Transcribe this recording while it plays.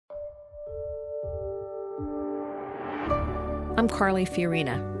I'm Carly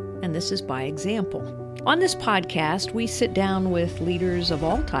Fiorina, and this is By Example. On this podcast, we sit down with leaders of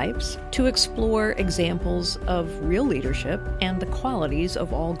all types to explore examples of real leadership and the qualities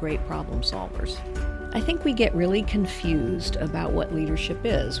of all great problem solvers. I think we get really confused about what leadership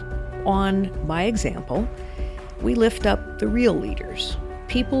is. On By Example, we lift up the real leaders,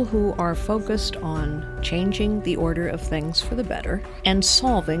 people who are focused on changing the order of things for the better and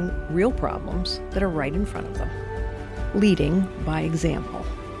solving real problems that are right in front of them. Leading by example.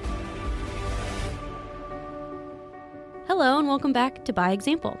 Hello and welcome back to By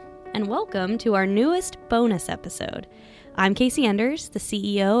Example, and welcome to our newest bonus episode. I'm Casey Enders, the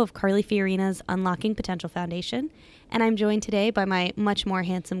CEO of Carly Fiorina's Unlocking Potential Foundation, and I'm joined today by my much more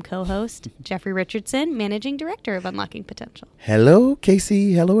handsome co-host, Jeffrey Richardson, Managing Director of Unlocking Potential. Hello,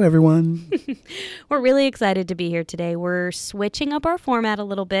 Casey. Hello, everyone. We're really excited to be here today. We're switching up our format a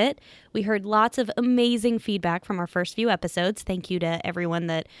little bit. We heard lots of amazing feedback from our first few episodes. Thank you to everyone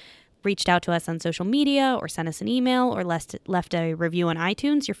that reached out to us on social media or sent us an email or left a review on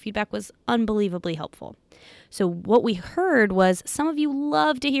iTunes. Your feedback was unbelievably helpful. So what we heard was some of you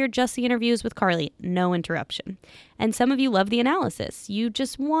love to hear just the interviews with Carly, no interruption. And some of you love the analysis. You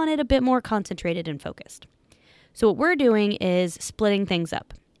just want it a bit more concentrated and focused. So what we're doing is splitting things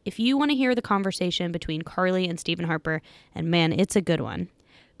up. If you want to hear the conversation between Carly and Stephen Harper, and man, it's a good one,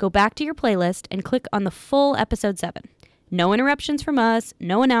 go back to your playlist and click on the full episode 7. No interruptions from us,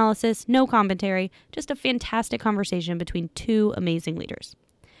 no analysis, no commentary, just a fantastic conversation between two amazing leaders.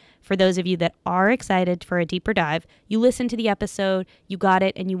 For those of you that are excited for a deeper dive, you listen to the episode, you got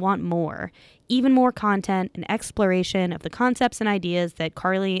it, and you want more. Even more content and exploration of the concepts and ideas that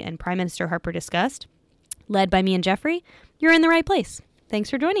Carly and Prime Minister Harper discussed, led by me and Jeffrey, you're in the right place. Thanks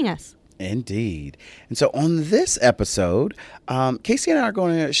for joining us. Indeed. And so on this episode, Casey and I are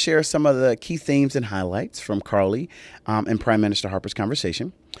going to share some of the key themes and highlights from Carly and Prime Minister Harper's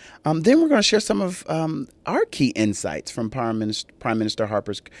conversation. Then we're going to share some of our key insights from Prime Minister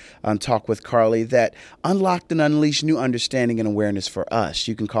Harper's talk with Carly that unlocked and unleashed new understanding and awareness for us.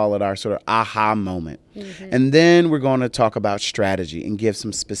 You can call it our sort of aha moment. Mm-hmm. And then we're going to talk about strategy and give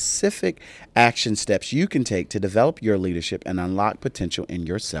some specific action steps you can take to develop your leadership and unlock potential in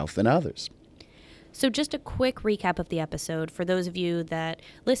yourself and others. So just a quick recap of the episode for those of you that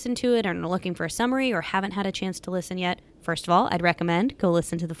listened to it and are looking for a summary or haven't had a chance to listen yet. First of all, I'd recommend go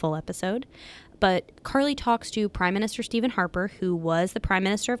listen to the full episode. But Carly talks to Prime Minister Stephen Harper, who was the Prime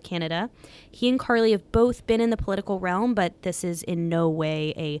Minister of Canada. He and Carly have both been in the political realm, but this is in no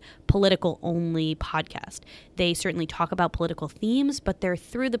way a political-only podcast. They certainly talk about political themes, but they're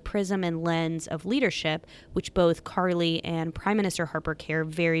through the prism and lens of leadership, which both Carly and Prime Minister Harper care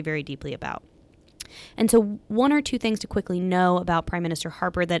very, very deeply about. And so one or two things to quickly know about Prime Minister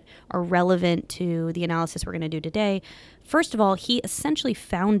Harper that are relevant to the analysis we're going to do today. First of all, he essentially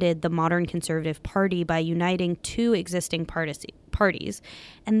founded the modern Conservative Party by uniting two existing parties.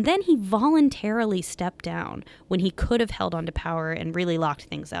 And then he voluntarily stepped down when he could have held on to power and really locked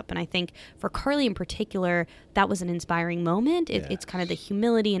things up. And I think for Carly in particular, that was an inspiring moment. It's kind of the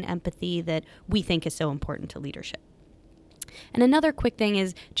humility and empathy that we think is so important to leadership. And another quick thing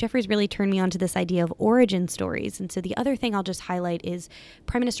is Jeffrey's really turned me on to this idea of origin stories. And so the other thing I'll just highlight is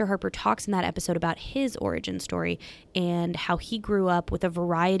Prime Minister Harper talks in that episode about his origin story and how he grew up with a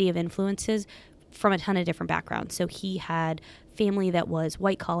variety of influences from a ton of different backgrounds. So he had family that was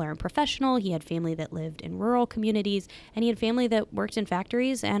white collar and professional. He had family that lived in rural communities, and he had family that worked in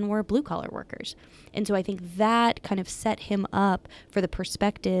factories and were blue collar workers. And so I think that kind of set him up for the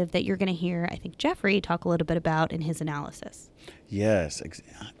perspective that you're going to hear, I think, Jeffrey talk a little bit about in his analysis. Yes,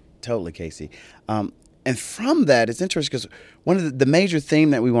 totally, Casey. And from that, it's interesting because one of the major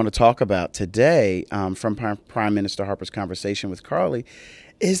theme that we want to talk about today from Prime Minister Harper's conversation with Carly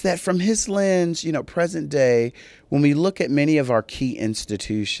is that from his lens, present day, when we look at many of our key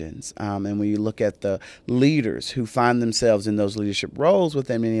institutions and we look at the leaders who find themselves in those leadership roles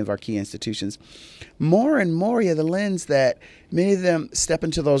within many of our key institutions, more and more, the lens that many of them step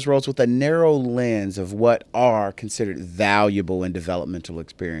into those roles with a narrow lens of what are considered valuable and developmental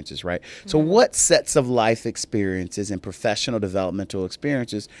experiences, right? Mm-hmm. So what sets of life experiences and professional developmental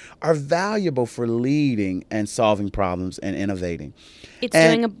experiences are valuable for leading and solving problems and innovating? It's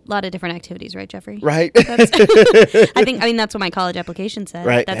doing a lot of different activities, right, Jeffrey? Right. I mean, that's what my college application said.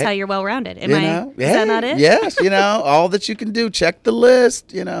 Right. That's how you're well-rounded. Is that not it? Yes. All that you can do. Check the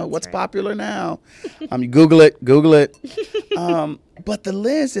list. What's right. Popular now. Google it. But the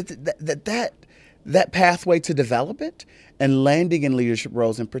lens that pathway to development and landing in leadership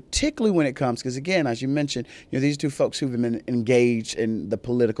roles, and particularly when it comes, because again, as you mentioned, these two folks who've been engaged in the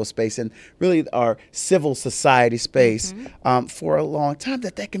political space and really our civil society space for a long time,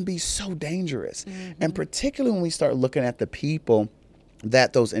 that can be so dangerous. And particularly when we start looking at the people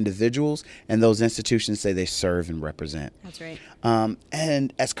that those individuals and those institutions say they serve and represent. That's right.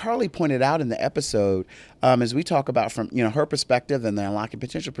 And as Carly pointed out in the episode, as we talk about from her perspective and the unlocking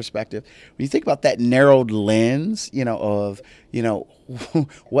potential perspective, when you think about that narrowed lens, of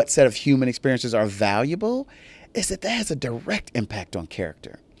what set of human experiences are valuable, is that has a direct impact on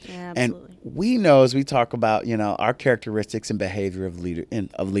character. Yeah, absolutely. And we know, as we talk about, our characteristics and behavior of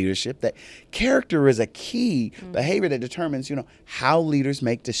leadership, that character is a key behavior that determines, how leaders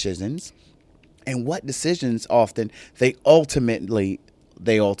make decisions and what decisions often they ultimately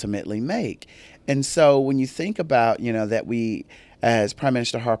make. And so when you think about, that we, as Prime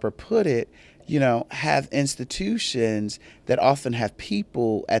Minister Harper put it, have institutions that often have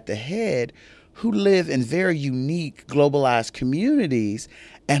people at the head who live in very unique, globalized communities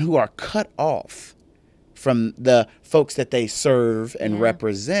and who are cut off from the folks that they serve and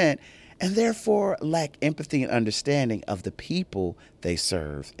represent, and therefore lack empathy and understanding of the people they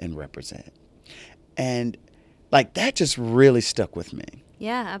serve and represent. And that just really stuck with me.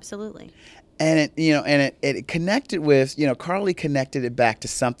 Yeah, absolutely. And it connected with, Carly connected it back to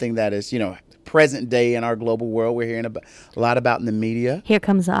something that is, present day in our global world we're hearing a lot about in the media. Here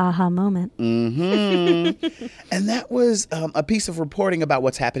comes the aha moment. And that was a piece of reporting about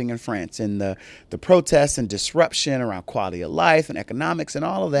what's happening in France and the protests and disruption around quality of life and economics and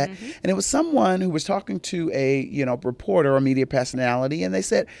all of that. And it was someone who was talking to a reporter or media personality, and they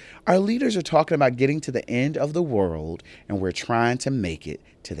said, our leaders are talking about getting to the end of the world, and we're trying to make it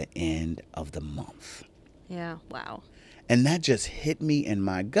to the end of the month. Yeah, wow. And that just hit me in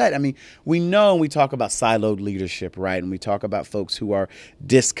my gut. I mean, we know we talk about siloed leadership, right? And we talk about folks who are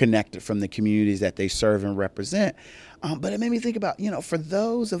disconnected from the communities that they serve and represent. But it made me think about, for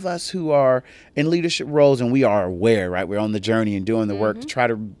those of us who are in leadership roles and we are aware, right? We're on the journey and doing the work to try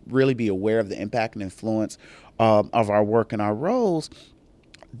to really be aware of the impact and influence of our work and our roles.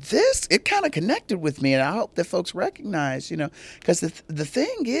 It kind of connected with me, and I hope that folks recognize, because the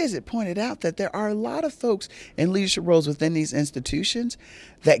thing is, it pointed out that there are a lot of folks in leadership roles within these institutions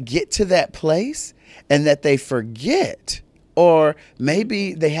that get to that place and that they forget, or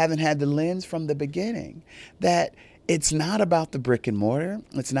maybe they haven't had the lens from the beginning, that it's not about the brick and mortar.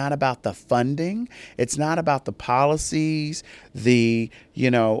 It's not about the funding. It's not about the policies, the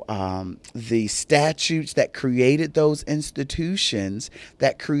statutes that created those institutions,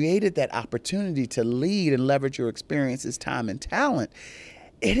 that created that opportunity to lead and leverage your experiences, time, and talent.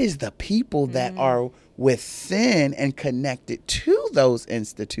 It is the people that are within and connected to those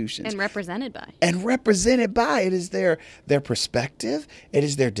institutions. And represented by. It is their perspective. It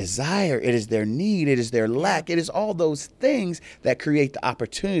is their desire. It is their need. It is their lack. It is all those things that create the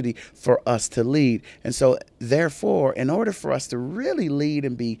opportunity for us to lead. And so, therefore, in order for us to really lead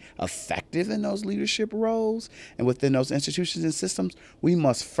and be effective in those leadership roles and within those institutions and systems, we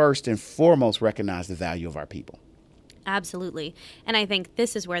must first and foremost recognize the value of our people. Absolutely. And I think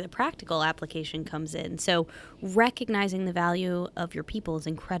this is where the practical application comes in. So recognizing the value of your people is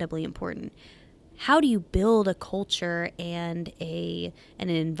incredibly important. How do you build a culture and an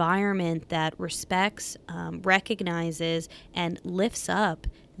environment that respects, recognizes, and lifts up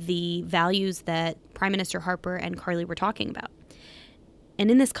the values that Prime Minister Harper and Carly were talking about? And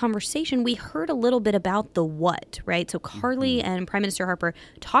in this conversation, we heard a little bit about the what, right? So Carly and Prime Minister Harper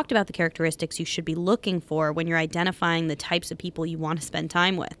talked about the characteristics you should be looking for when you're identifying the types of people you want to spend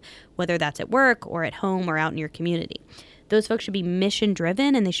time with, whether that's at work or at home or out in your community. Those folks should be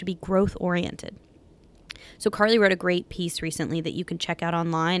mission-driven and they should be growth-oriented. So Carly wrote a great piece recently that you can check out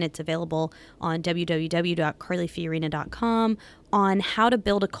online. It's available on www.carlyfiorina.com on how to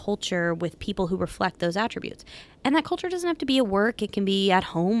build a culture with people who reflect those attributes. And that culture doesn't have to be at work. It can be at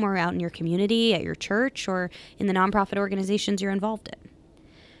home or out in your community, at your church, or in the nonprofit organizations you're involved in.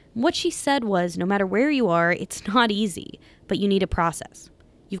 What she said was, no matter where you are, it's not easy, but you need a process.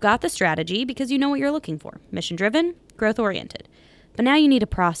 You've got the strategy because you know what you're looking for. Mission-driven, growth-oriented. But now you need a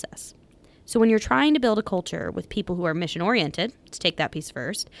process. So when you're trying to build a culture with people who are mission-oriented, let's take that piece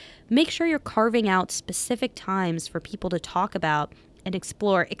first, make sure you're carving out specific times for people to talk about and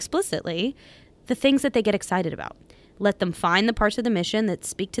explore explicitly the things that they get excited about. Let them find the parts of the mission that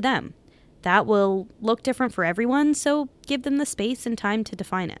speak to them. That will look different for everyone, so give them the space and time to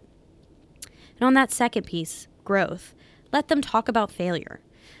define it. And on that second piece, growth, let them talk about failure.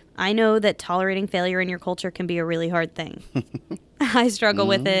 I know that tolerating failure in your culture can be a really hard thing. I struggle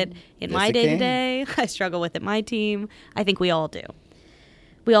with it in Yes, my it day-to-day. I struggle with it in my team. I think we all do.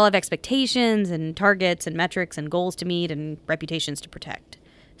 We all have expectations and targets and metrics and goals to meet and reputations to protect.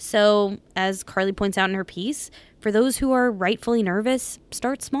 So, as Carly points out in her piece, for those who are rightfully nervous,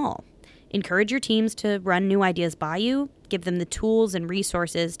 start small. Encourage your teams to run new ideas by you, give them the tools and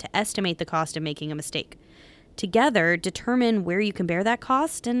resources to estimate the cost of making a mistake. Together, determine where you can bear that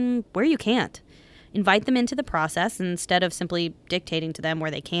cost and where you can't. Invite them into the process instead of simply dictating to them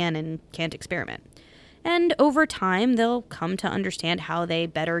where they can and can't experiment. And over time, they'll come to understand how they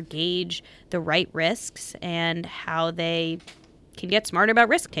better gauge the right risks and how they can get smarter about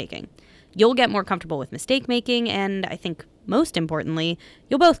risk-taking. You'll get more comfortable with mistake-making, and I think most importantly,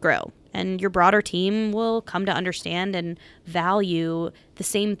 you'll both grow. And your broader team will come to understand and value the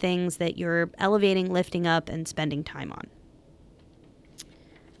same things that you're elevating, lifting up, and spending time on.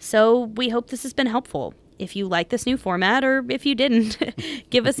 So we hope this has been helpful. If you like this new format, or if you didn't,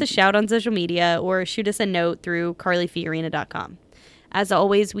 give us a shout on social media or shoot us a note through carlyfiorina.com. As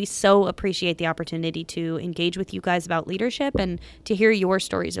always, we so appreciate the opportunity to engage with you guys about leadership and to hear your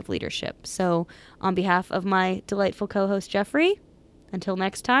stories of leadership. So on behalf of my delightful co-host, Jeffrey, until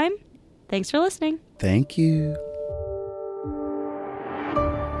next time, thanks for listening. Thank you.